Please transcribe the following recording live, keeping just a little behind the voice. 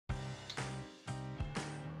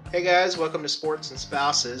Hey guys, welcome to Sports and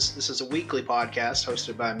Spouses. This is a weekly podcast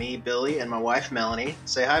hosted by me, Billy, and my wife, Melanie.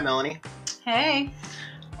 Say hi, Melanie. Hey.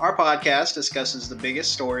 Our podcast discusses the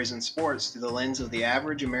biggest stories in sports through the lens of the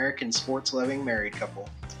average American sports-loving married couple.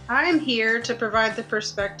 I'm here to provide the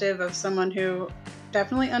perspective of someone who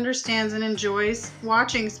definitely understands and enjoys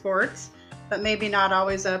watching sports, but maybe not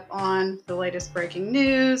always up on the latest breaking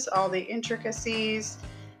news, all the intricacies.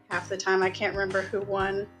 Half the time I can't remember who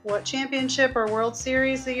won what championship or World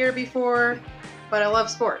Series the year before, but I love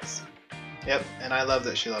sports. Yep, and I love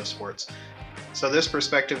that she loves sports. So this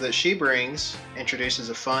perspective that she brings introduces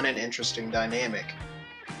a fun and interesting dynamic.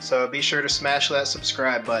 So be sure to smash that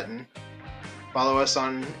subscribe button. Follow us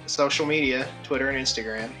on social media, Twitter and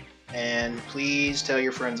Instagram, and please tell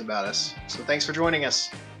your friends about us. So thanks for joining us.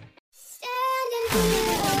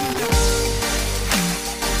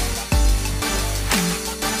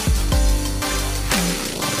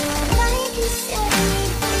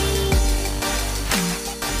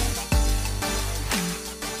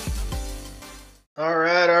 All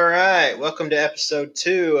right. Welcome to episode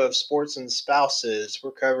 2 of Sports and Spouses.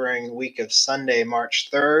 We're covering the week of Sunday, March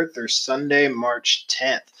 3rd through Sunday, March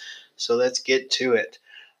 10th. So let's get to it.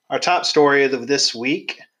 Our top story of this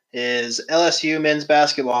week is LSU men's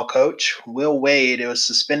basketball coach Will Wade was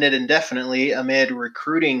suspended indefinitely amid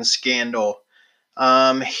recruiting scandal.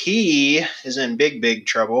 He is in big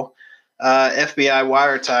trouble.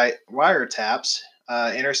 FBI wiretaps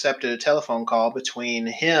intercepted a telephone call between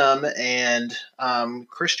him and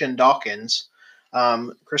Christian Dawkins.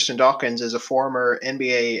 Christian Dawkins is a former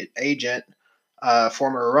NBA agent,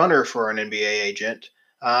 former runner for an NBA agent,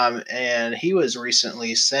 and he was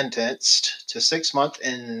recently sentenced to 6 months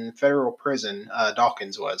in federal prison.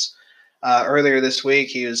 Dawkins was. Earlier this week,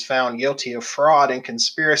 he was found guilty of fraud and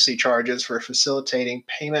conspiracy charges for facilitating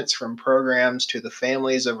payments from programs to the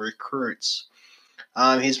families of recruits.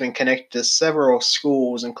 He's been connected to several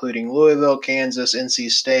schools, including Louisville, Kansas, NC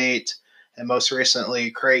State, and most recently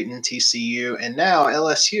Creighton, TCU, and now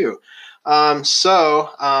LSU.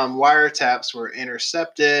 Wiretaps were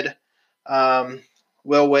intercepted.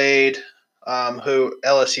 Will Wade, who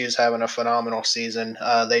LSU is having a phenomenal season.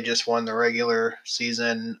 They just won the regular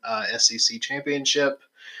season SEC championship.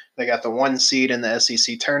 They got the 1 seed in the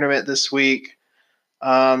SEC tournament this week.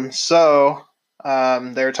 They're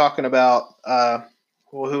talking about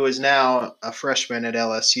who is now a freshman at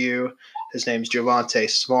LSU. His name's Javonte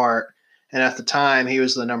Smart. And at the time, he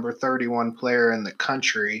was the number 31 player in the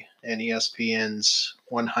country in ESPN's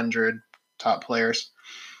 100 top players.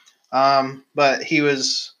 But he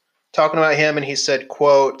was talking about him, and he said,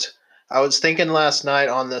 quote, "I was thinking last night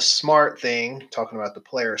on the Smart thing," talking about the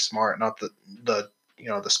player Smart, not the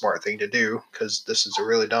smart thing to do, because this is a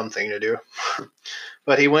really dumb thing to do.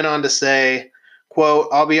 But he went on to say, quote,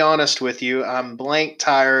 "I'll be honest with you, I'm blank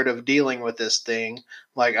tired of dealing with this thing.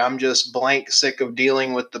 Like, I'm just blank sick of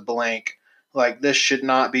dealing with the blank. Like, this should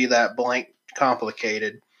not be that blank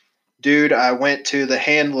complicated. Dude, I went to the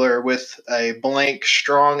handler with a blank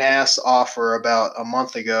strong-ass offer about a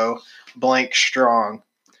month ago, blank strong.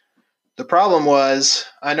 The problem was,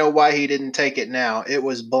 I know why he didn't take it now. It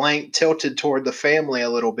was blank tilted toward the family a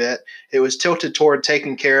little bit. It was tilted toward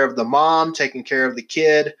taking care of the mom, taking care of the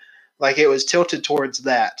kid. Like, it was tilted towards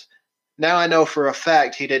that. Now I know for a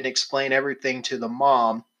fact he didn't explain everything to the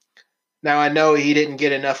mom. Now I know he didn't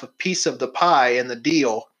get enough a piece of the pie in the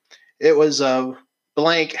deal. It was a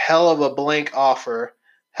blank, hell of a blank offer.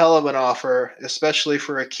 Hell of an offer, especially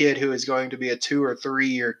for a kid who is going to be a 2 or 3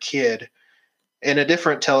 year kid." In a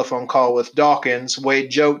different telephone call with Dawkins, Wade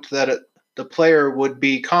joked that the player would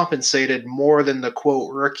be compensated more than the,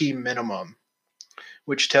 quote, rookie minimum,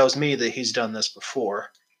 which tells me that he's done this before.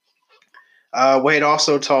 Wade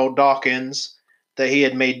also told Dawkins that he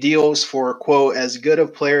had made deals for, quote, as good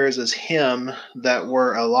of players as him that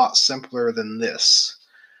were a lot simpler than this.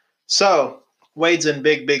 So, Wade's in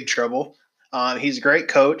big trouble. He's a great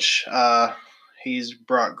coach. He's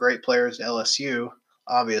brought great players to LSU,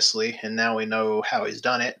 obviously, and now we know how he's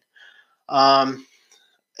done it.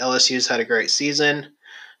 LSU's had a great season,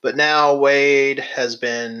 but now Wade has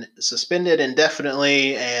been suspended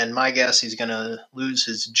indefinitely, and my guess he's going to lose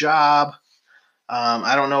his job.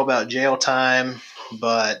 I don't know about jail time,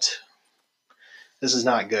 but this is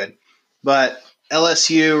not good. But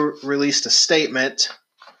LSU released a statement.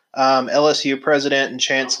 LSU President and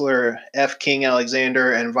Chancellor F. King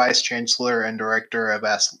Alexander and Vice Chancellor and Director of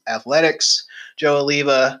Athletics Joe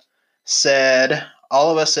Alleva said,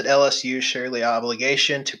 "All of us at LSU share the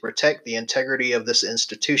obligation to protect the integrity of this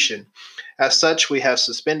institution. As such, we have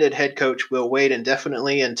suspended head coach Will Wade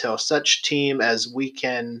indefinitely until such team as we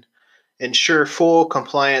can ensure full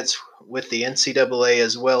compliance with the NCAA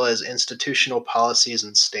as well as institutional policies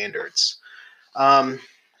and standards.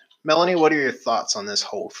 Melanie, what are your thoughts on this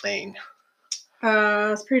whole thing?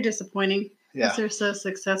 It's pretty disappointing Yeah. because they're so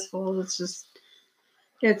successful. It's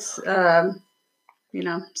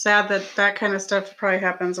sad that kind of stuff probably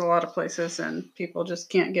happens a lot of places and people just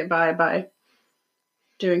can't get by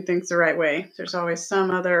doing things the right way. There's always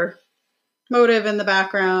some other motive in the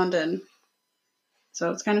background, and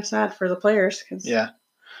so it's kind of sad for the players. Yeah,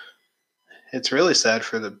 it's really sad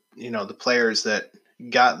for the the players that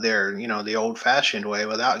got there the old-fashioned way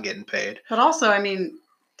without getting paid. But also, I mean,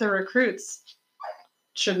 the recruits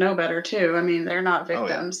should know better too. I mean, they're not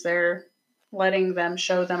victims. They're letting them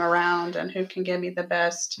show them around and who can give me the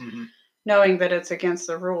best, knowing that it's against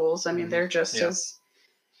the rules. I mean, they're just as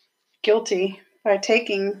guilty by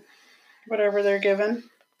taking whatever they're given.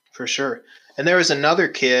 For sure. And there was another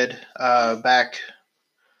kid back,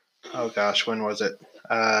 oh gosh, when was it?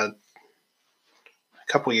 A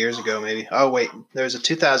couple years ago, maybe. Oh, wait, there was a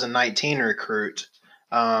 2019 recruit.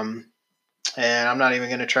 And I'm not even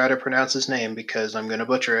going to try to pronounce his name because I'm going to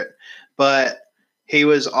butcher it. But Wade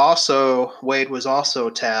was also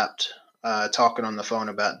tapped talking on the phone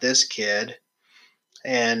about this kid.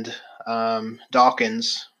 And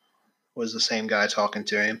Dawkins was the same guy talking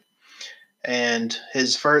to him. And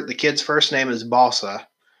the kid's first name is Balsa.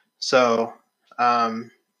 So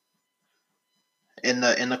in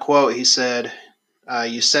the quote, he said,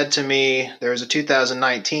 "You said to me there was a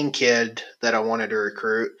 2019 kid that I wanted to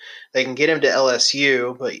recruit. They can get him to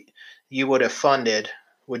LSU, but you would have funded.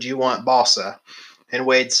 Would you want Balsa?" And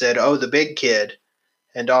Wade said, "Oh, the big kid."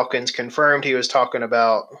 And Dawkins confirmed he was talking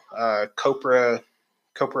about Koprivica,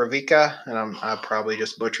 and I probably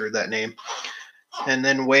just butchered that name. And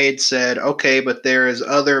then Wade said, "Okay, but there is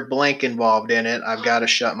other blank involved in it. I've got to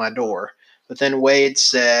shut my door." But then Wade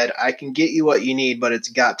said, "I can get you what you need, but it's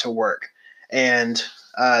got to work." And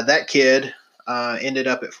that kid ended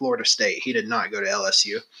up at Florida State. He did not go to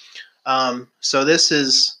LSU. So this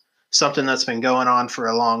is something that's been going on for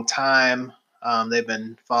a long time. They've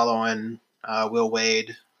been following Will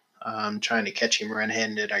Wade, trying to catch him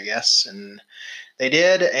red-handed, I guess, and they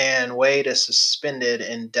did, and Wade is suspended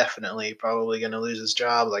indefinitely, probably going to lose his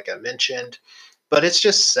job, like I mentioned. But it's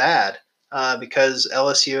just sad because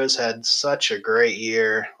LSU has had such a great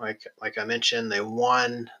year. Like I mentioned, they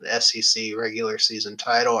won the SEC regular season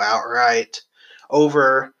title outright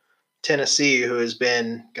over Tennessee, who has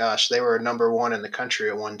been, they were number 1 in the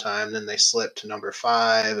country at one time. Then they slipped to number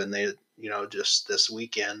 5, and they, just this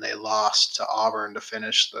weekend, they lost to Auburn to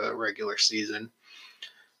finish the regular season.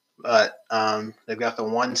 But they've got the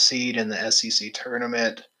 1 seed in the SEC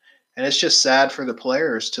tournament, and it's just sad for the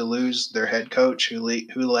players to lose their head coach who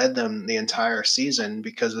led them the entire season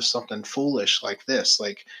because of something foolish like this.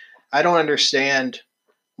 Like, I don't understand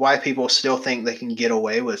why people still think they can get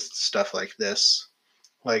away with stuff like this.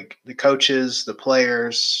 Like, the coaches, the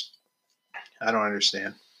players, I don't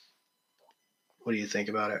understand. What do you think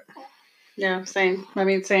about it? Yeah, same. I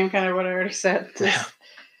mean, same kind of what I already said.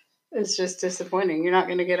 It's just disappointing. You're not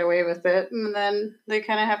going to get away with it. And then they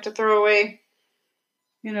kind of have to throw away,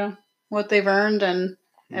 what they've earned, and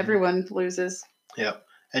everyone loses. Yep.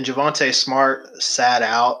 And Javonte Smart sat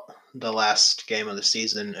out the last game of the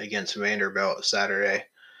season against Vanderbilt Saturday.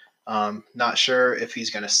 Not sure if he's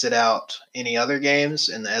going to sit out any other games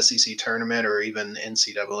in the SEC tournament or even the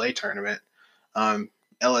NCAA tournament.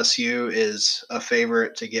 LSU is a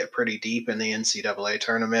favorite to get pretty deep in the NCAA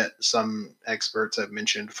tournament. Some experts have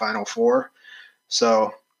mentioned Final Four.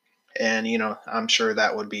 So, and, I'm sure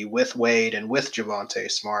that would be with Wade and with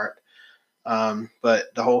Javonte Smart.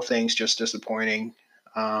 But the whole thing's just disappointing.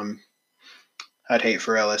 I'd hate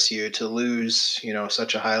for LSU to lose,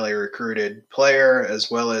 such a highly recruited player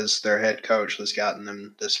as well as their head coach that's gotten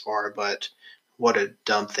them this far. But what a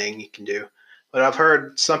dumb thing you can do. But I've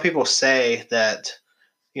heard some people say that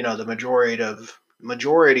the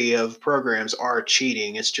majority of programs are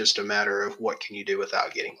cheating. It's just a matter of what can you do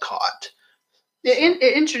without getting caught.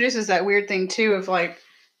 It introduces that weird thing too of like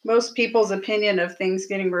most people's opinion of things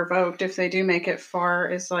getting revoked if they do make it far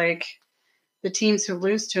is like the teams who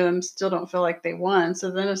lose to them still don't feel like they won. So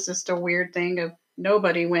then it's just a weird thing of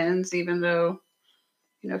nobody wins, even though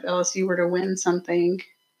if LSU were to win something,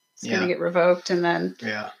 it's going to get revoked, and then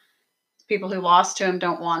people who lost to him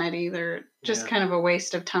don't want it either. Just kind of a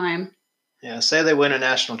waste of time. Yeah, say they win a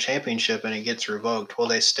national championship and it gets revoked. Well,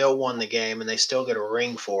 they still won the game and they still get a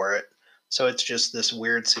ring for it. So it's just this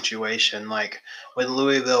weird situation. Like when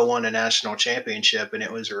Louisville won a national championship and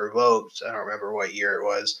it was revoked, I don't remember what year it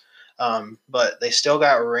was, but they still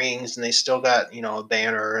got rings and they still got, a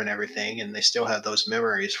banner and everything, and they still have those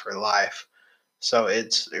memories for life. So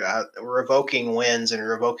it's revoking wins and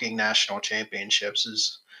revoking national championships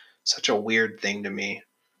is such a weird thing to me.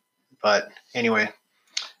 But anyway,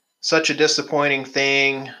 such a disappointing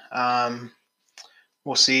thing.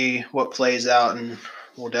 We'll see what plays out, and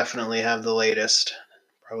we'll definitely have the latest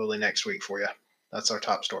probably next week for you. That's our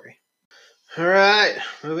top story. All right,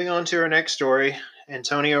 moving on to our next story.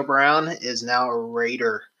 Antonio Brown is now a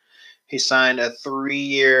Raider. He signed a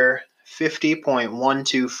 3-year,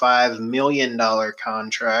 $50.125 million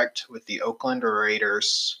contract with the Oakland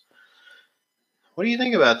Raiders. What do you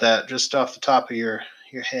think about that, just off the top of your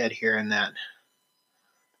head hearing that?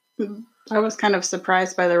 I was kind of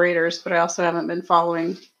surprised by the Raiders, but I also haven't been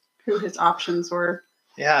following who his options were.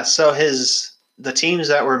 Yeah, so the teams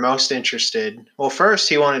that were most interested. Well, first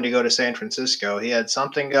he wanted to go to San Francisco. He had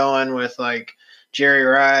something going with like Jerry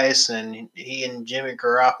Rice, and he and Jimmy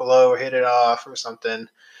Garoppolo hit it off or something.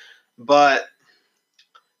 But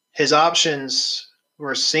his options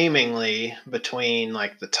were seemingly between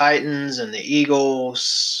like the Titans and the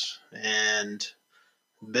Eagles, and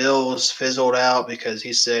Bills fizzled out because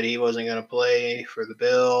he said he wasn't going to play for the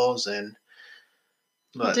Bills.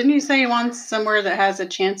 But didn't you say he wants somewhere that has a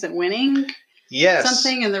chance at winning? Yes.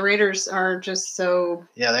 Something, and the Raiders are just so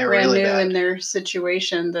they were brand really new bad in their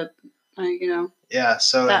situation that, Yeah,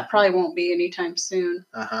 so that probably won't be anytime soon.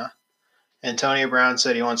 Antonio Brown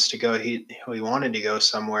said he wants to go. He wanted to go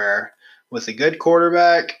somewhere with a good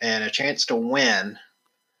quarterback and a chance to win.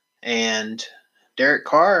 And Derek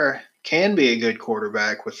Carr can be a good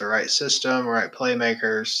quarterback with the right system, right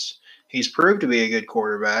playmakers. He's proved to be a good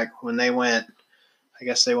quarterback. When they went, I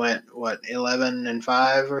guess they went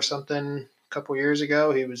 11-5 or something a couple years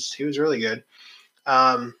ago. He was really good.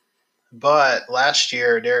 But last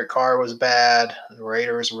year, Derek Carr was bad. The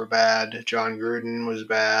Raiders were bad. John Gruden was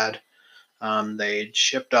bad. They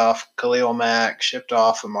shipped off Khalil Mack, shipped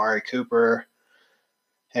off Amari Cooper,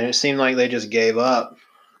 and it seemed like they just gave up.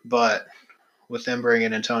 But with them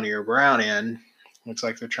bringing Antonio Brown in, looks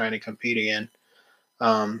like they're trying to compete again.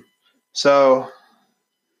 So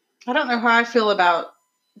I don't know how I feel about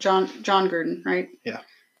John Gruden, right? Yeah.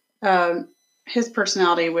 His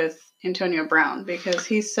personality with Antonio Brown, because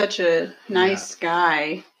he's such a nice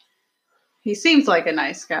guy. He seems like a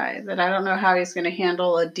nice guy, that I don't know how he's going to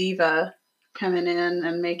handle a diva coming in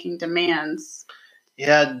and making demands.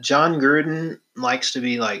 Yeah, John Gruden likes to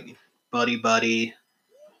be like buddy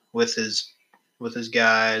with his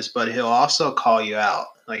guys, but he'll also call you out.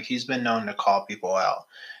 Like, he's been known to call people out.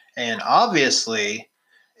 And obviously,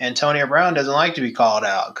 Antonio Brown doesn't like to be called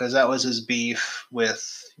out, because that was his beef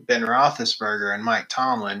with Ben Roethlisberger and Mike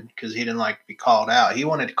Tomlin, because he didn't like to be called out. He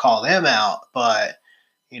wanted to call them out, but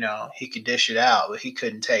he could dish it out, but he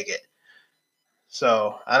couldn't take it.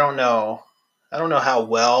 So I don't know how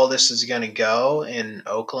well this is going to go in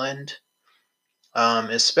Oakland.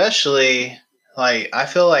 Especially, I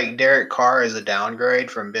feel like Derek Carr is a downgrade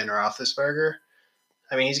from Ben Roethlisberger.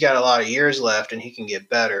 I mean, he's got a lot of years left and he can get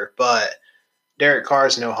better, but Derek Carr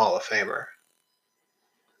is no Hall of Famer.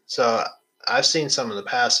 So I've seen some of the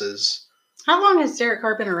passes. How long has Derek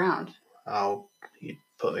Carr been around? Oh, you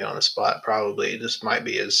put me on the spot. Probably this might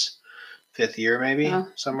be his 5th year, maybe,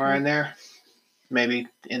 somewhere in there. Maybe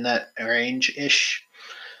in that range-ish.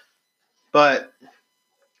 But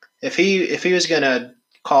if he was going to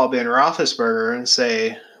call Ben Roethlisberger and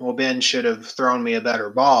say, well, Ben should have thrown me a better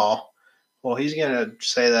ball, well, he's going to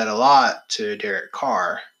say that a lot to Derek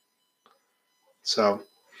Carr. So,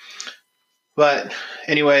 but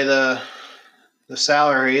anyway, the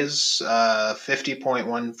salary is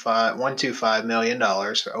 $50.125 million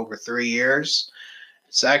for over 3 years.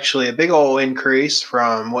 It's actually a big old increase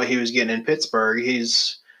from what he was getting in Pittsburgh.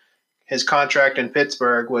 His contract in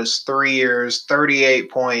Pittsburgh was 3 years,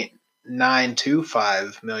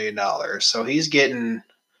 $38.925 million. So he's getting,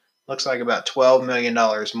 looks like about $12 million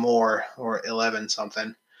more, or 11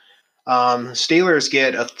 something. Steelers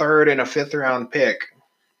get a 3rd and a 5th round pick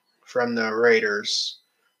from the Raiders.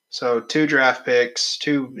 So 2 draft picks,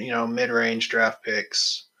 2 mid-range draft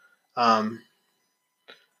picks. But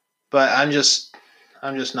I'm just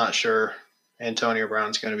not sure Antonio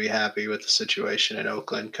Brown's going to be happy with the situation in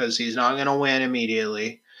Oakland, because he's not going to win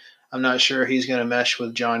immediately. I'm not sure he's going to mesh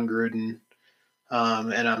with John Gruden,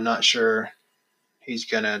 and I'm not sure he's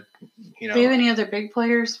going to, Do you have any other big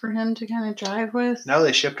players for him to kind of jive with? No,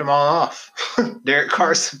 they shipped them all off. Derek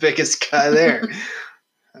Carr's the biggest guy there.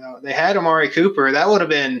 They had Amari Cooper. That would have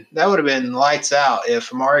been lights out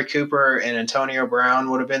if Amari Cooper and Antonio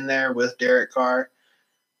Brown would have been there with Derek Carr.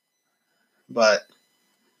 But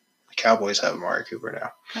the Cowboys have Amari Cooper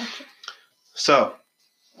now. Gotcha. So,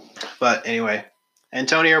 but anyway,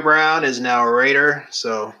 Antonio Brown is now a Raider,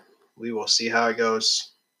 so we will see how it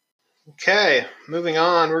goes. Okay, moving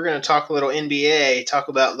on, we're going to talk a little NBA, talk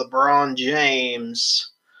about LeBron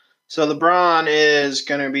James. So LeBron is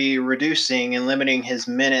going to be reducing and limiting his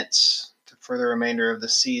minutes for the remainder of the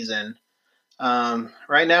season.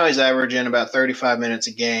 Right now he's averaging about 35 minutes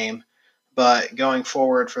a game, but going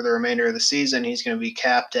forward for the remainder of the season, he's going to be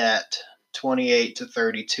capped at 28 to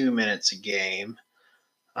 32 minutes a game.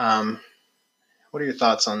 What are your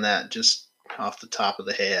thoughts on that, just off the top of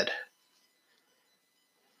the head?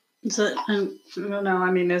 So, I don't know.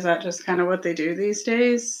 I mean, is that just kind of what they do these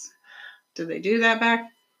days? Did they do that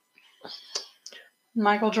back?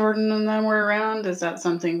 Michael Jordan and them were around. Is that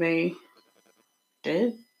something they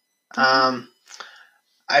did? I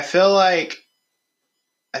feel like.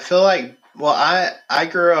 Well, I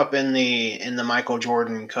grew up in the Michael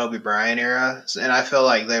Jordan, Kobe Bryant era, and I feel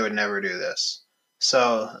like they would never do this.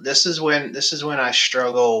 So this is when I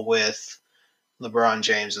struggle with LeBron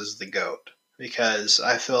James as the GOAT, because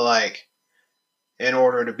I feel like in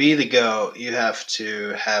order to be the GOAT, you have to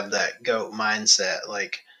have that GOAT mindset.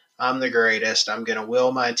 Like, I'm the greatest. I'm going to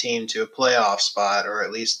will my team to a playoff spot, or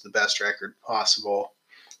at least the best record possible.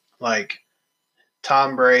 Like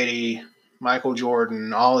Tom Brady, Michael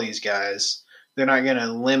Jordan, all these guys, they're not going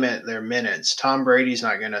to limit their minutes. Tom Brady's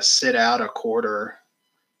not going to sit out a quarter,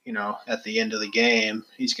 at the end of the game.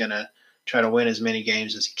 He's going to try to win as many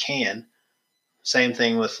games as he can. Same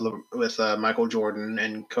thing with Michael Jordan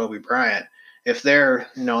and Kobe Bryant. If they're,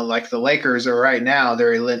 like the Lakers are right now,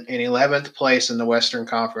 they're in 11th place in the Western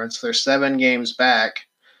Conference. They're 7 games back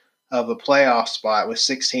of a playoff spot with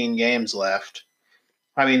 16 games left.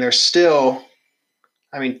 I mean,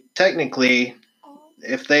 technically,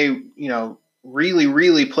 if they, really,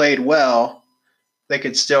 really played well, they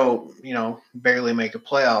could still, barely make a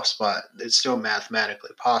playoff spot. It's still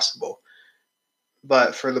mathematically possible.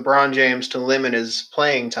 But for LeBron James to limit his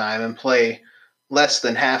playing time and play less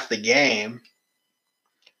than half the game,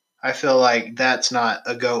 I feel like that's not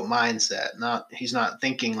a GOAT mindset. He's not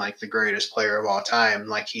thinking like the greatest player of all time.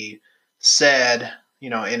 Like he said,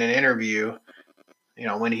 in an interview,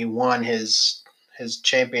 when he won his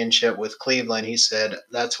championship with Cleveland, he said,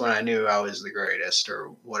 "That's when I knew I was the greatest," or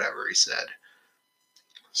whatever he said.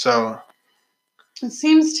 So it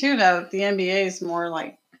seems too that the NBA is more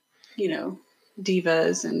like,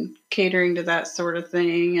 divas and catering to that sort of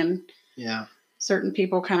thing, and yeah, certain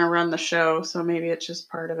people kind of run the show, so maybe it's just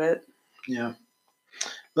part of it. Yeah.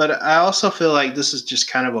 But I also feel like this is just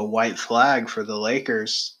kind of a white flag for the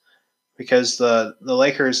Lakers, because the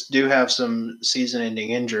Lakers do have some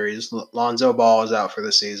season-ending injuries. Lonzo Ball is out for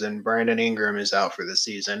the season. Brandon Ingram is out for the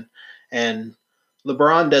season. And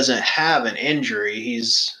LeBron doesn't have an injury.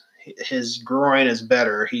 His groin is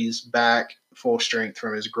better. He's back full strength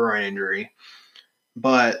from his groin injury.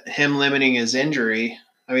 But him limiting his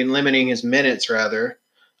minutes rather,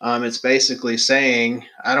 it's basically saying,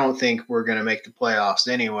 I don't think we're going to make the playoffs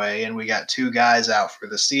anyway, and we got 2 guys out for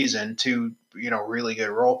the season, 2 really good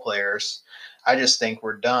role players. I just think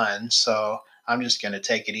we're done, so I'm just going to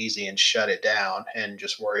take it easy and shut it down and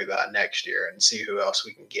just worry about next year and see who else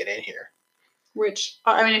we can get in here. Which,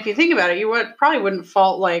 I mean, if you think about it, you probably wouldn't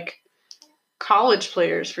fault like college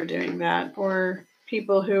players for doing that, or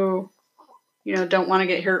people who don't want to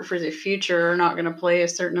get hurt for the future, or not going to play a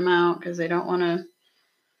certain amount because they don't want to.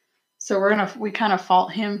 So we kind of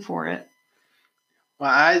fault him for it.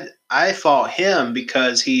 Well, I fault him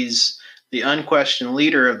because he's the unquestioned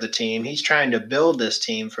leader of the team. He's trying to build this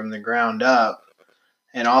team from the ground up,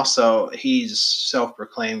 and also he's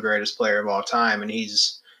self-proclaimed greatest player of all time, and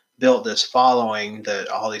he's built this following that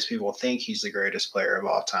all these people think he's the greatest player of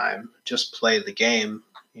all time. Just play the game,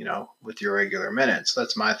 with your regular minutes.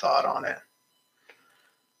 That's my thought on it.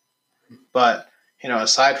 But,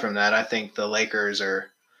 aside from that, I think the Lakers are,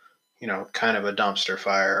 kind of a dumpster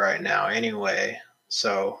fire right now anyway.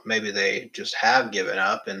 So maybe they just have given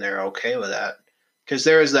up and they're okay with that. Because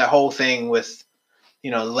there is that whole thing with,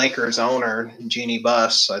 the Lakers owner, Jeannie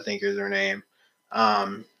Buss, I think is her name.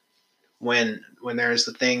 When there's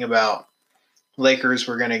the thing about Lakers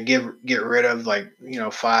were going to get rid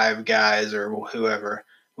of 5 guys or whoever,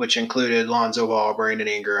 which included Lonzo Ball, Brandon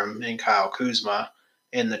Ingram, and Kyle Kuzma,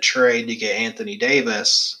 in the trade to get Anthony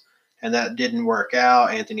Davis, and that didn't work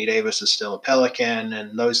out. Anthony Davis is still a Pelican,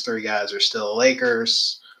 and those 3 guys are still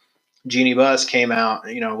Lakers. Jeannie Buss came out,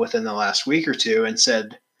 within the last week or two and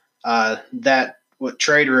said that what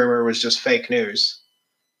trade rumor was just fake news.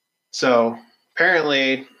 So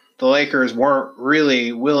apparently the Lakers weren't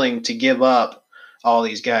really willing to give up all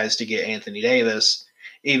these guys to get Anthony Davis,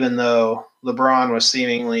 even though LeBron was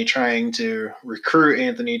seemingly trying to recruit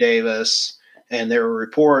Anthony Davis. And there were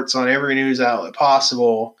reports on every news outlet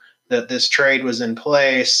possible that this trade was in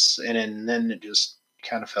place, and then it just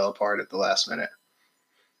kind of fell apart at the last minute.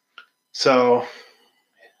 So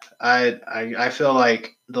I feel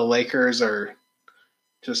like the Lakers are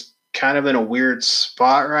just kind of in a weird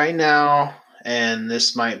spot right now, and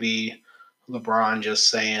this might be LeBron just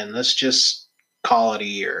saying, let's just call it a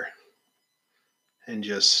year and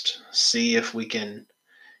just see if we can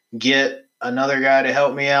get another guy to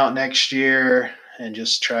help me out next year and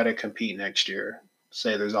just try to compete next year.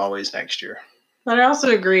 Say there's always next year. But I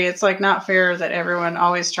also agree, it's like not fair that everyone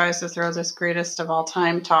always tries to throw this greatest of all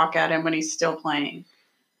time talk at him when he's still playing.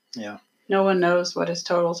 Yeah. No one knows what his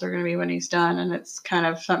totals are going to be when he's done, and it's kind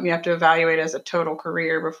of something you have to evaluate as a total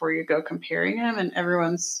career before you go comparing him, and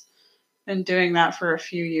everyone's been doing that for a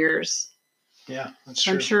few years. Yeah, that's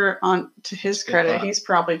true. I'm sure, to his good credit, thought. he's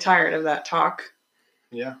probably tired of that talk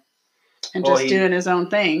Yeah. and Well, just doing his own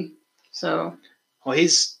thing. So, Well,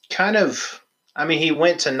 he's kind of, I mean, he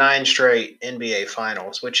went to 9 straight NBA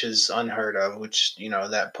finals, which is unheard of, which,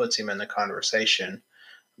 that puts him in the conversation.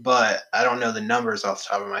 But I don't know the numbers off the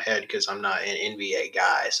top of my head because I'm not an NBA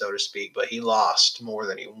guy, so to speak. But he lost more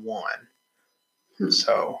than he won.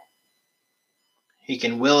 So he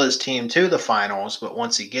can will his team to the finals, but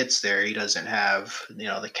once he gets there, he doesn't have,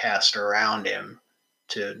 the cast around him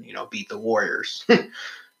to, beat the Warriors.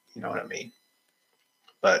 You know what I mean?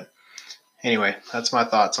 But anyway, that's my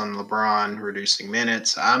thoughts on LeBron reducing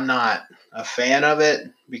minutes. I'm not a fan of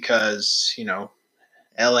it because,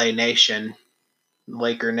 LA Nation,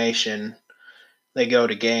 Laker Nation, they go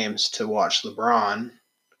to games to watch LeBron.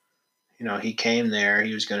 He came there.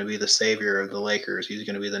 He was going to be the savior of the Lakers. He was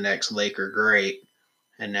going to be the next Laker great.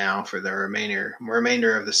 And now for the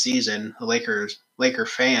remainder of the season, the Laker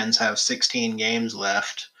fans have 16 games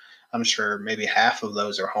left. I'm sure maybe half of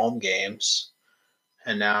those are home games.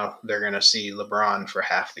 And now they're going to see LeBron for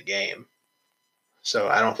half the game. So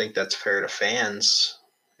I don't think that's fair to fans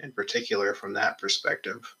in particular from that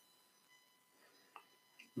perspective.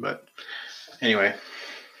 But anyway.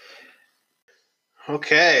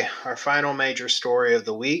 Okay, our final major story of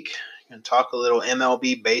the week. I'm going to talk a little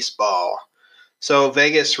MLB baseball. So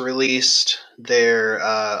Vegas released their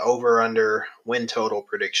over-under win total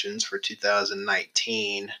predictions for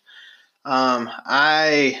 2019.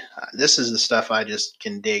 This is the stuff I just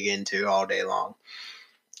can dig into all day long,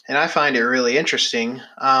 and I find it really interesting.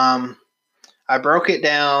 I broke it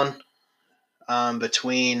down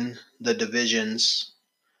between the divisions,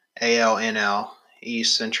 AL, NL,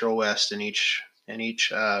 East, Central, West, in each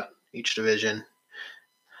division.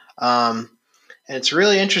 And it's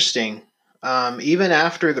really interesting. Even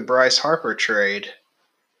after the Bryce Harper trade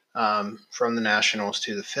from the Nationals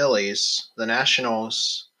to the Phillies, the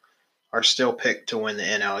Nationals are still picked to win the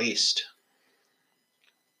NL East.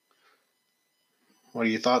 What are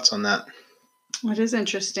your thoughts on that? It is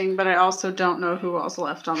interesting, but I also don't know who else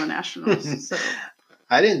left on the Nationals. So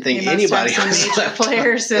I didn't think anybody have was some major left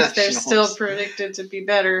players on the if they're Nationals. still predicted to be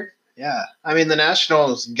better. Yeah, I mean the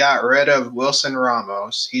Nationals got rid of Wilson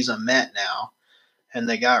Ramos. He's a Met now, and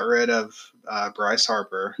they got rid of Bryce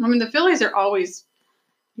Harper. I mean the Phillies are always,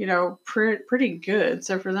 pretty good.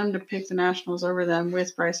 So for them to pick the Nationals over them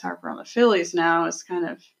with Bryce Harper on the Phillies now is kind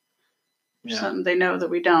of something they know that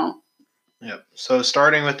we don't. Yep. So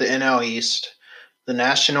starting with the NL East, the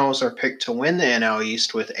Nationals are picked to win the NL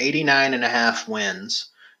East with 89.5 wins.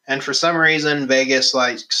 And for some reason, Vegas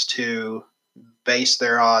likes to base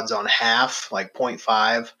their odds on half, like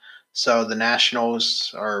 0.5. So the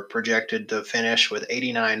Nationals are projected to finish with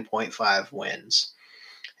 89.5 wins.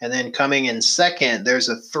 And then coming in second, there's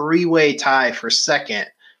a 3-way tie for second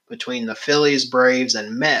between the Phillies, Braves,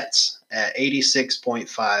 and Mets at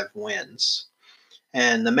 86.5 wins.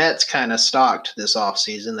 And the Mets kind of stalked this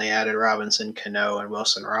offseason. They added Robinson Cano and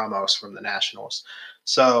Wilson Ramos from the Nationals.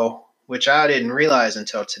 So, which I didn't realize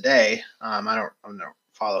until today. I don't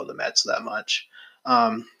follow the Mets that much.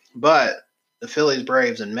 But the Phillies,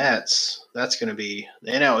 Braves, and Mets, that's going to be –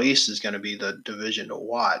 the NL East is going to be the division to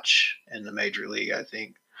watch in the Major League, I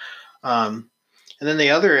think. And then the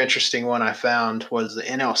other interesting one I found was the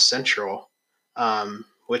NL Central,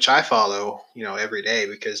 which I follow, every day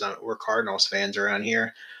because we're Cardinals fans around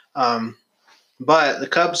here. But the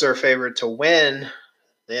Cubs are favored to win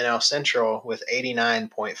the NL Central with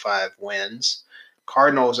 89.5 wins.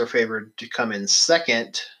 Cardinals are favored to come in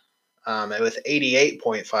second with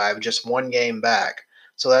 88.5, just one game back.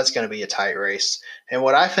 So that's going to be a tight race. And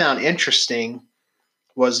what I found interesting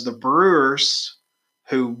was the Brewers,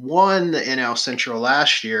 who won the NL Central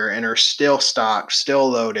last year and are still stocked, still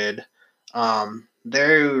loaded.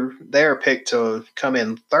 They're picked to come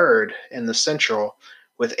in third in the Central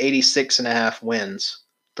with 86.5 wins,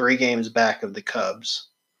 3 games back of the Cubs.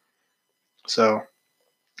 So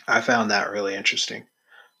I found that really interesting.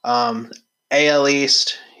 Um, AL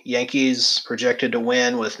East, Yankees projected to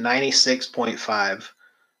win with 96.5.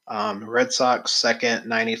 Red Sox second,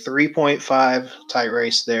 93.5. Tight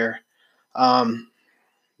race there.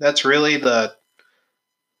 That's really the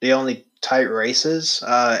only tight races.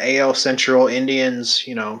 AL Central Indians,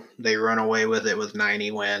 they run away with it with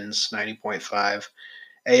 90 wins, 90.5.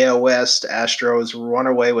 AL West Astros run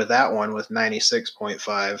away with that one with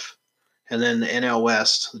 96.5. And then the NL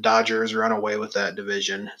West, the Dodgers run away with that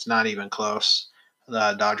division. It's not even close.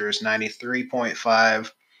 The Dodgers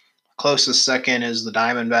 93.5. Closest second is the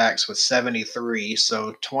Diamondbacks with 73.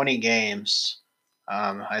 So 20 games,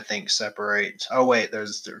 I think, separate. Oh, wait,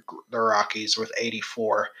 there's the Rockies with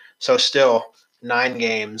 84. So still 9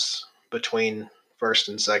 games between first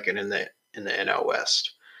and second in the NL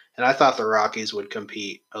West. And I thought the Rockies would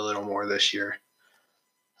compete a little more this year.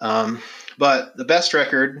 But the best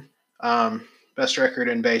record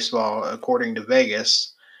in baseball, according to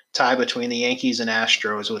Vegas, tie between the Yankees and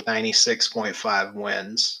Astros with 96.5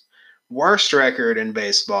 wins. Worst record in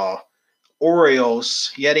baseball,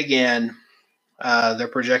 Orioles, yet again, they're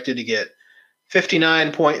projected to get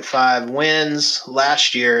 59.5 wins.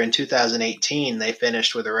 Last year in 2018, they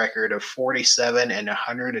finished with a record of 47 and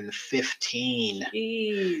 115.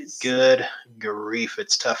 Jeez. Good grief.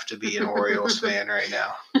 It's tough to be an Orioles fan right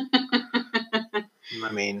now.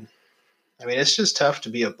 I mean, it's just tough to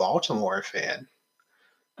be a Baltimore fan.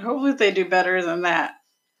 Hopefully they do better than that.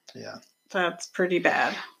 Yeah. That's pretty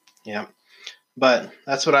bad. Yeah. But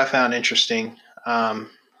that's what I found interesting. I'm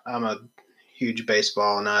a huge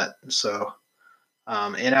baseball nut, so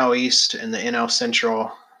NL East and the NL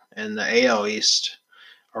Central and the AL East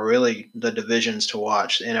are really the divisions to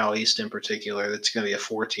watch. The NL East in particular, that's going to be a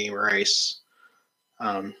 4-team race.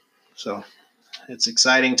 So it's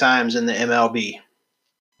exciting times in the MLB.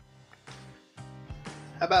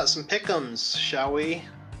 How about some pick'ems, shall we?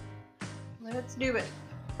 Let's do it.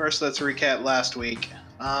 First, let's recap last week.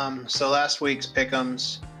 So last week's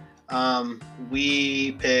pick'ems,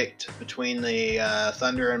 we picked between the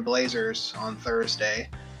Thunder and Blazers on Thursday.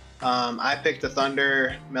 I picked the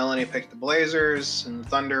Thunder, Melanie picked the Blazers, and the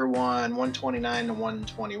Thunder won 129 to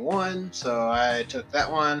 121, so I took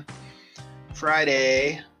that one.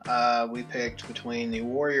 Friday, we picked between the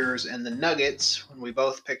Warriors and the Nuggets. We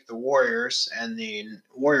both picked the Warriors, and the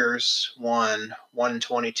Warriors won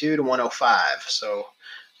 122 to 105, so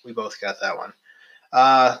we both got that one.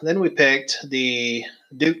 Then we picked the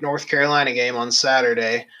Duke-North Carolina game on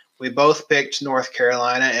Saturday. We both picked North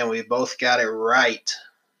Carolina, and we both got it right.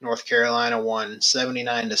 North Carolina won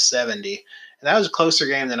 79 to 70. And that was a closer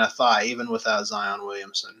game than I thought, even without Zion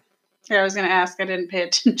Williamson. Yeah, I was going to ask. I didn't pay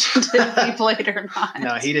attention to if he played or not.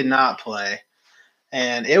 No, he did not play.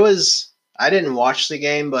 And I didn't watch the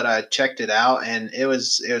game, but I checked it out, and it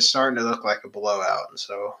was starting to look like a blowout. And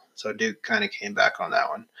so Duke kind of came back on that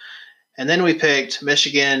one. And then we picked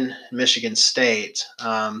Michigan State.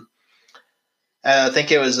 I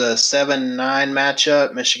think it was a 7-9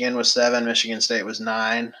 matchup. Michigan was 7, Michigan State was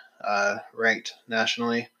 9, ranked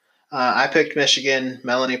nationally. I picked Michigan.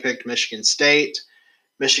 Melanie picked Michigan State.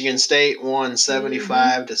 Michigan State won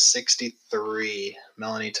 75 to 63.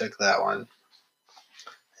 Melanie took that one.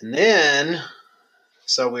 And then,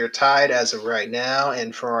 so we're tied as of right now.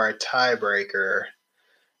 And for our tiebreaker,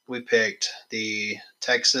 we picked the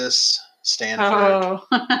Texas Stanford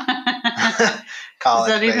college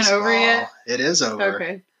Is that even baseball. over yet? It is over.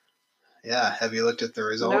 Okay. Yeah. Have you looked at the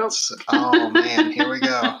results? Nope. Oh, man. Here we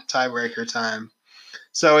go. Tiebreaker time.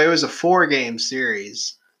 So it was a 4-game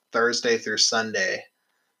series, Thursday through Sunday.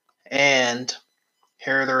 And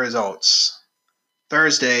here are the results.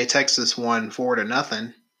 Thursday, Texas won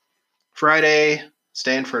 4-0. Friday,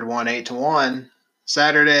 Stanford won 8-1.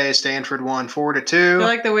 Saturday, Stanford won 4-2. I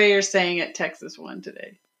like the way you're saying it. Texas won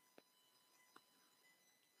today.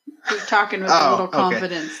 You're talking with a little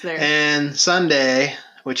confidence there. And Sunday,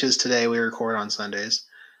 which is today, we record on Sundays.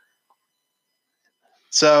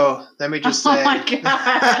 So let me just say. Oh my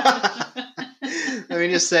God. Let me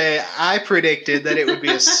just say, I predicted that it would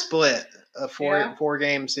be a split. A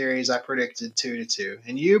 4-game series. I predicted 2-2,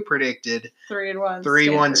 and you predicted 3-1.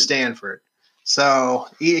 3-1 Stanford. So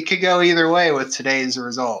it could go either way with today's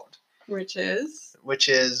result, which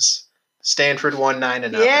is Stanford won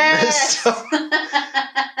 9-0. Yes.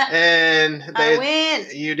 And I win.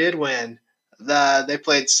 You did win. They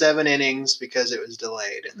played 7 innings because it was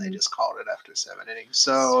delayed, and they just called it after 7 innings.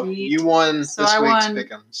 So Sweet. You won this week's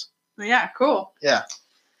pick'ems. Yeah, cool. Yeah.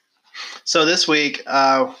 So this week,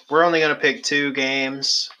 we're only going to pick 2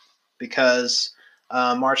 games because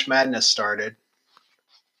March Madness started.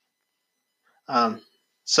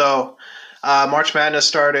 So March Madness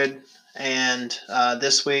started, and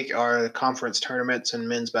this week are the conference tournaments in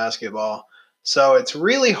men's basketball. So it's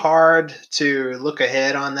really hard to look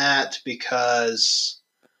ahead on that because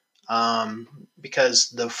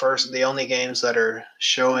the only games that are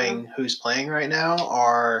showing who's playing right now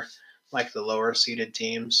are like the lower seeded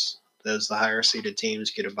teams. The higher seeded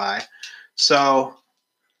teams get a bye. So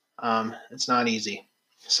it's not easy.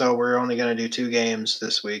 So we're only going to do 2 games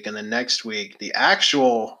this week, and then next week the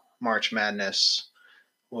actual March Madness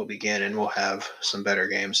will begin, and we'll have some better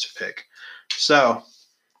games to pick. So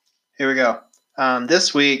here we go.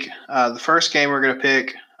 This week, the first game we're going to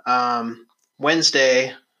pick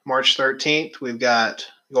Wednesday, March 13th, we've got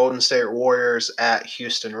Golden State Warriors at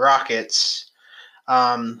Houston Rockets.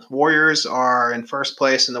 Warriors are in first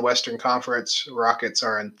place in the Western Conference. Rockets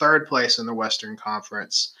are in third place in the Western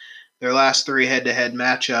Conference. Their last 3 head-to-head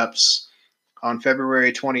matchups on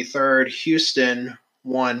February 23rd, Houston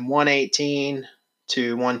won 118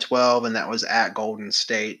 to 112, and that was at Golden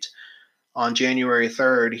State. On January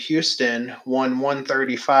 3rd, Houston won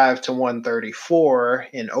 135 to 134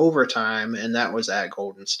 in overtime, and that was at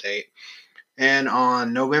Golden State. And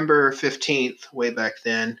on November 15th, way back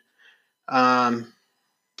then,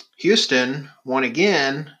 Houston won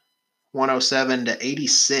again 107 to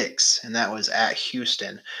 86, and that was at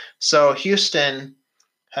Houston. So Houston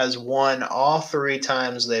has won all 3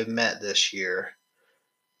 times they've met this year.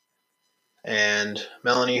 And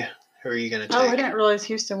Melanie, who are you going to take? Oh, I didn't realize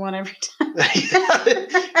Houston won every time.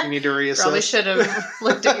 You need to reassess. Probably should have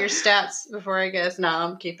looked at your stats before I guess. No,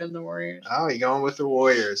 I'm keeping the Warriors. Oh, you're going with the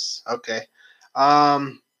Warriors. Okay.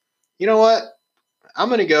 You know what? I'm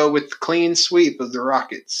going to go with the clean sweep of the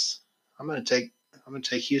Rockets. I'm going to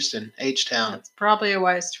take Houston, H-Town. That's probably a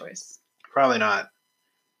wise choice. Probably not.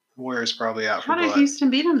 Warriors probably out for How did blood. Houston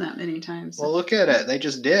beat them that many times? Well, look at it. They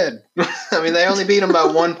just did. I mean, they only beat them by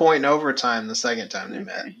 1 point in overtime the second time they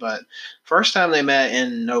met. But first time they met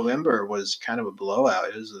in November was kind of a blowout.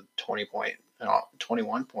 It was a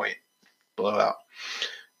 21 point blowout.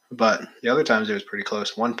 But the other times it was pretty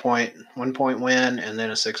close. 1 point win, and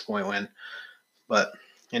then a 6 point win. But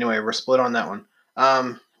anyway, we're split on that one.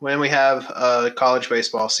 When we have a college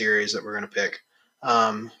baseball series that we're going to pick,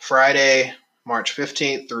 Friday, March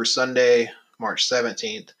 15th through Sunday, March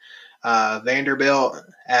 17th, Vanderbilt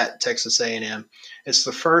at Texas A&M. It's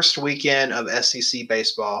the first weekend of SEC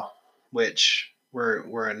baseball, which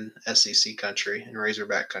we're in SEC country, in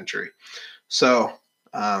Razorback country. So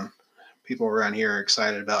people around here are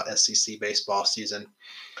excited about SEC baseball season.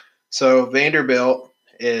 So Vanderbilt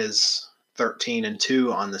is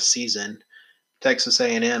 13-2 on the season. Texas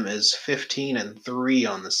A&M is 15-3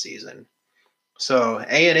 on the season. So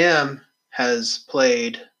A&M has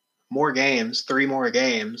played more games, 3 more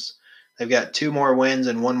games. They've got 2 more wins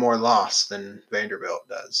and 1 more loss than Vanderbilt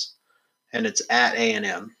does. And it's at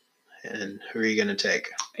A&M. And who are you going to take?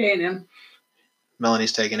 A&M.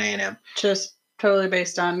 Melanie's taking A&M. Just totally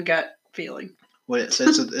based on gut feeling. It's a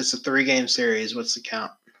 3-game series. What's the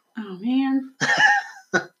count? Oh, man.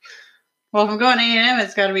 Well, if I'm going A&M,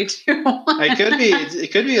 it's got to be 2-1.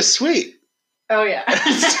 It could be a sweep. Oh, yeah.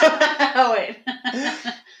 Oh, wait.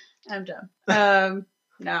 I'm done.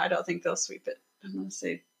 No, I don't think they'll sweep it. I'm going to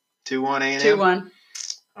say 2-1 A&M? 2-1.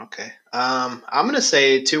 Okay. I'm going to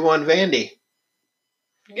say 2-1 Vandy.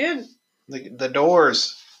 Good. The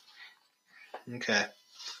Doors. Okay.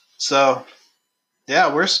 So,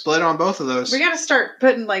 yeah, we're split on both of those. We got to start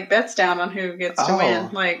putting, bets down on who gets to win.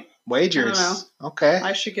 Wagers. I don't know. Okay.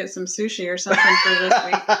 I should get some sushi or something for this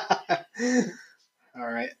week. All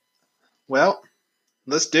right. Well,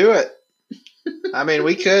 let's do it. I mean,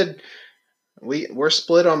 we're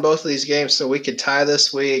split on both of these games, so we could tie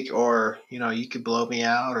this week, or, you could blow me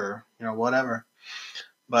out, or, whatever.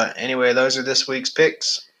 But anyway, those are this week's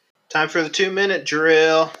picks. Time for the 2-minute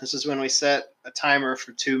drill. This is when we set a timer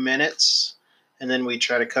for 2 minutes, and then we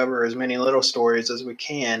try to cover as many little stories as we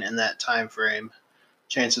can in that time frame.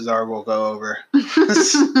 Chances are we'll go over.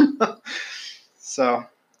 So,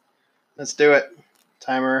 let's do it.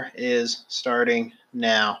 Timer is starting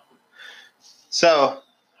now. So,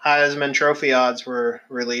 Heisman Trophy odds were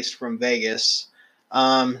released from Vegas.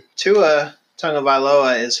 Tua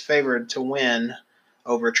Tagovailoa is favored to win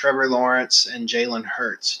over Trevor Lawrence and Jalen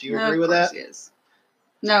Hurts. Do you agree with that? Of course he is.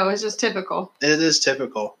 No, it's just typical. It is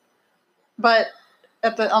typical. But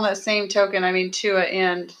on that same token, I mean, Tua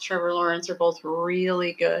and Trevor Lawrence are both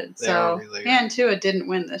really good. They are really good. And Tua didn't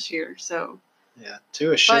win this year, so. Yeah,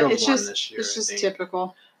 Tua should have won this year. It's just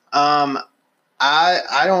typical.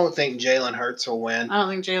 I don't think Jalen Hurts will win. I don't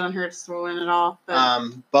think Jalen Hurts will win at all.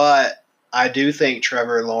 But I do think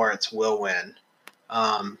Trevor Lawrence will win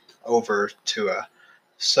over Tua.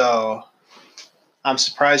 So I'm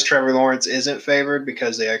surprised Trevor Lawrence isn't favored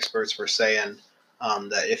because the experts were saying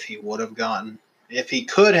that if he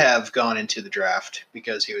could have gone into the draft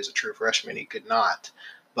because he was a true freshman, he could not.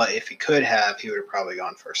 But if he could have, he would have probably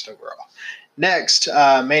gone first overall. Next,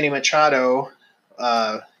 Manny Machado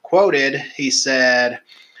quoted, he said,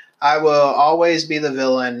 "I will always be the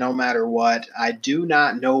villain no matter what. I do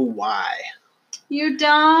not know why." You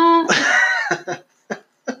don't?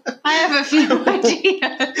 I have a few ideas.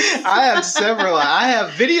 I have several. I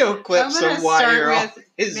have video clips of why you're always...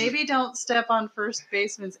 Maybe don't step on first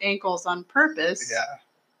baseman's ankles on purpose. Yeah.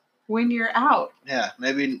 When you're out. Yeah,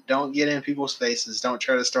 maybe don't get in people's faces. Don't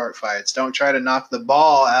try to start fights. Don't try to knock the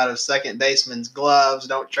ball out of second baseman's gloves.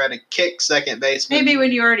 Don't try to kick second baseman. Maybe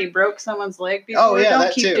when you already broke someone's leg before,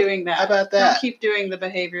 don't keep doing that. How about that? Don't keep doing the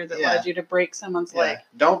behavior that led you to break someone's leg.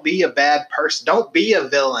 Don't be a bad person. Don't be a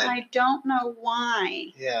villain. I don't know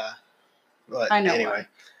why. Yeah. But I know anyway. why.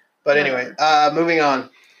 But anyway, moving on.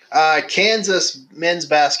 Kansas men's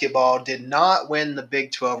basketball did not win the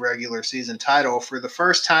Big 12 regular season title for the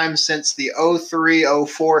first time since the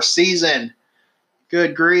 03-04 season.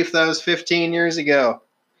 Good grief, that was 15 years ago.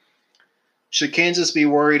 Should Kansas be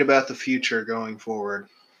worried about the future going forward?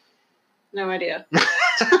 No idea. Holy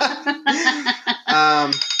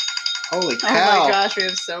cow. Oh my gosh, we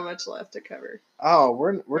have so much left to cover. Oh,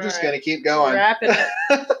 we're just going to keep going. Wrap it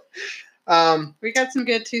up. We got some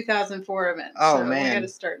good 2004 events. Oh, so man. We got to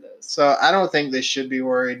start those. So I don't think they should be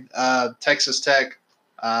worried. Texas Tech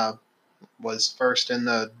was first in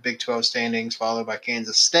the Big 12 standings, followed by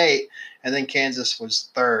Kansas State, and then Kansas was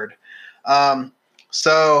third.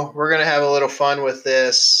 So we're going to have a little fun with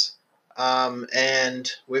this. And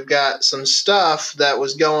we've got some stuff that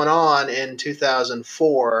was going on in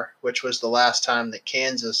 2004, which was the last time that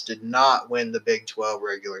Kansas did not win the Big 12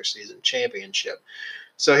 regular season championship.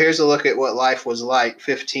 So here's a look at what life was like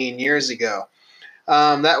 15 years ago.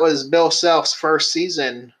 That was Bill Self's first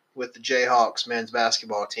season with the Jayhawks men's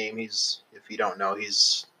basketball team. If you don't know,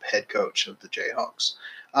 he's head coach of the Jayhawks.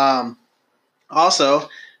 Also, you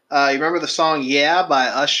remember the song "Yeah" by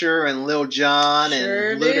Usher and Lil Jon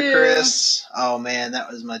and Ludacris? Oh man,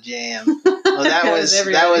 that was my jam. Well,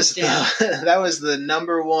 that was the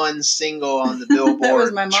number one single on the Billboard That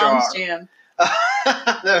was my mom's chart. jam.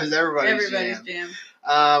 That was everybody's jam.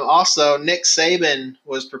 Also, Nick Saban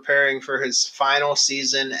was preparing for his final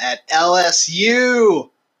season at LSU.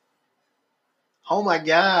 Oh my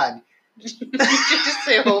God. Did you just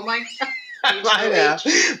say, oh my God?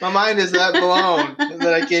 My mind is that blown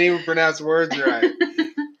that I can't even pronounce words right.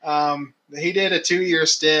 He did a 2-year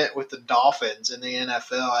stint with the Dolphins in the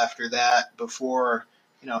NFL after that before,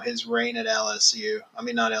 his reign at LSU. I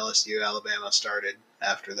mean, not LSU, Alabama started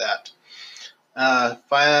after that.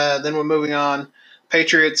 Then we're moving on.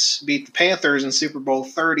 Patriots beat the Panthers in Super Bowl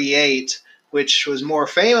 38, which was more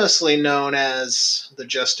famously known as the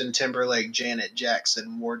Justin Timberlake Janet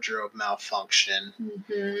Jackson wardrobe malfunction.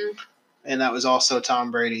 Mm-hmm. And that was also Tom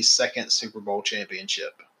Brady's second Super Bowl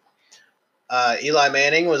championship. Eli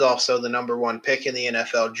Manning was also the number one pick in the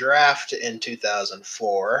NFL draft in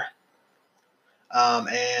 2004.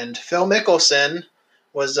 And Phil Mickelson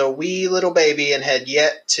was a wee little baby and had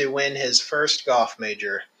yet to win his first golf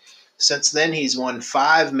major. Since then, he's won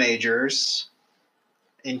 5 majors,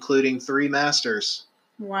 including 3 Masters.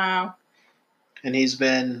 Wow. And he's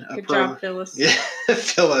been Good job, Phyllis. Yeah,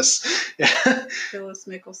 Phyllis. Yeah. Phyllis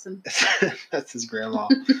Mickelson. That's his grandma.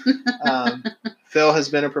 Phil has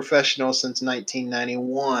been a professional since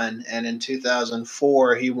 1991, and in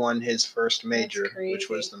 2004, he won his first major, which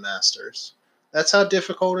was the Masters. That's how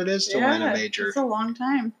difficult it is to win a major. It's a long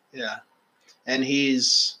time. Yeah. And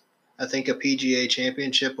he's, I think, a PGA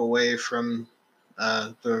championship away from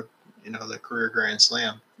the career Grand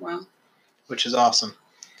Slam. Wow. Which is awesome.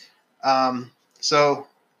 So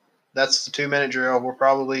that's the 2-minute drill. We're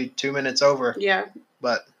probably 2 minutes over. Yeah.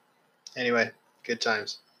 But anyway, good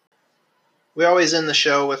times. We always end the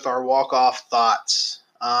show with our walk-off thoughts.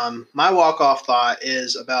 My walk-off thought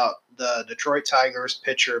is about the Detroit Tigers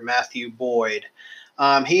pitcher Matthew Boyd.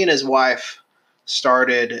 He and his wife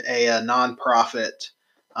started a nonprofit,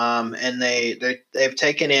 and they've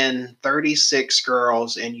taken in 36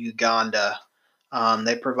 girls in Uganda.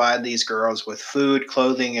 They provide these girls with food,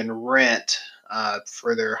 clothing, and rent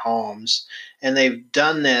for their homes, and they've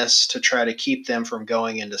done this to try to keep them from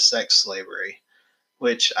going into sex slavery,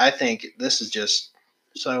 which I think this is just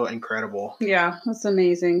so incredible. Yeah, that's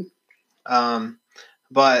amazing.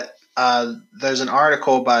 But there's an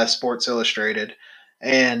article by Sports Illustrated,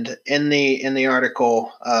 and in the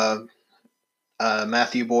article,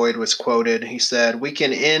 Matthew Boyd was quoted. He said, "We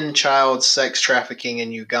can end child sex trafficking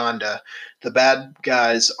in Uganda. The bad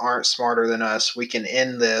guys aren't smarter than us. We can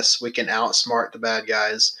end this. We can outsmart the bad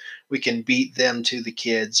guys. We can beat them to the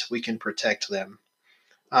kids. We can protect them."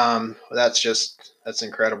 That's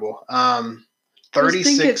incredible. I just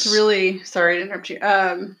think it's really, sorry to interrupt you.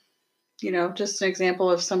 Just an example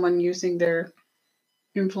of someone using their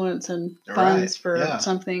influence and funds for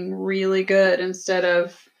something really good instead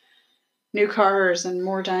of new cars and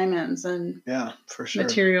more diamonds and for sure,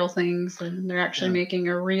 material things, and they're actually making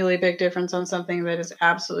a really big difference on something that is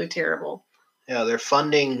absolutely terrible. Yeah, they're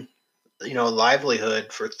funding,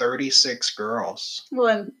 livelihood for 36 girls. Well,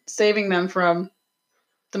 and saving them from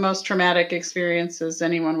the most traumatic experiences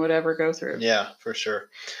anyone would ever go through. Yeah, for sure.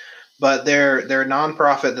 But their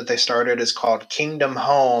nonprofit that they started is called Kingdom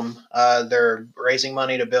Home. They're raising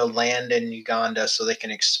money to build land in Uganda so they can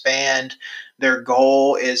expand. Their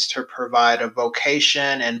goal is to provide a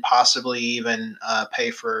vocation and possibly even pay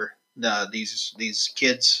for these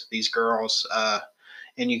kids, these girls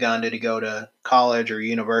in Uganda to go to college or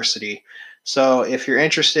university. So if you're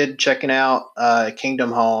interested in checking out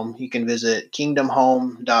Kingdom Home, you can visit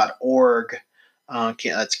kingdomhome.org.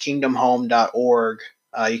 That's kingdomhome.org.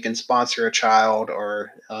 You can sponsor a child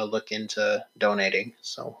or look into donating.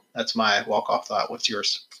 So that's my walk-off thought. What's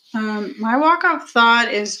yours? My walk-off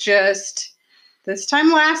thought is just, this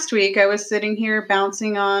time last week, I was sitting here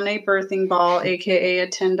bouncing on a birthing ball, aka a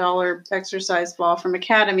 $10 exercise ball from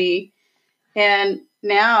Academy. And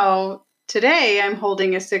now, today, I'm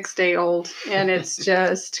holding a 6-day-old. And it's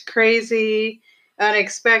just crazy,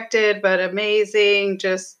 unexpected, but amazing.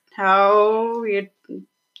 Just how you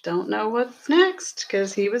don't know what's next,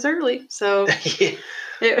 because he was early. So it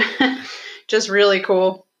just really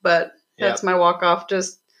cool. But that's my walk off.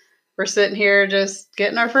 Just, we're sitting here just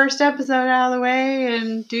getting our first episode out of the way,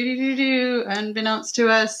 and unbeknownst to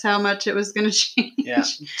us how much it was going to change. Yeah,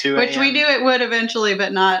 2 which we knew it would eventually,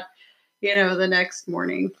 but not, the next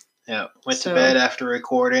morning. Yeah, went to bed after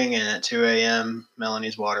recording, and at 2 a.m.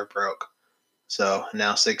 Melanie's water broke. So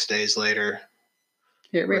now 6 days later,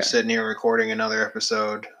 we're sitting here recording another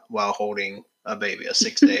episode while holding a baby, a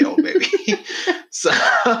 6-day-old baby.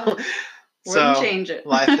 Wouldn't change it.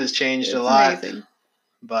 Life has changed a lot, amazing.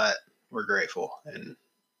 But we're grateful and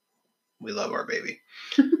we love our baby.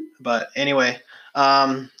 But anyway,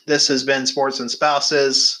 this has been Sports and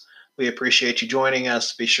Spouses. We appreciate you joining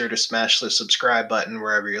us. Be sure to smash the subscribe button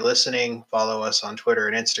wherever you're listening. Follow us on Twitter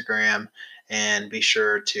and Instagram. And be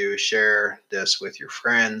sure to share this with your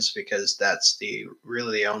friends, because that's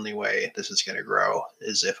really the only way this is going to grow,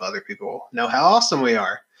 is if other people know how awesome we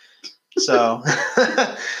are. So,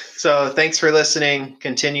 thanks for listening.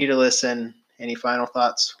 Continue to listen. Any final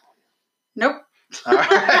thoughts? Nope. All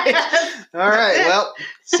right. Well,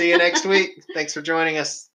 see you next week. Thanks for joining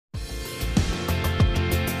us.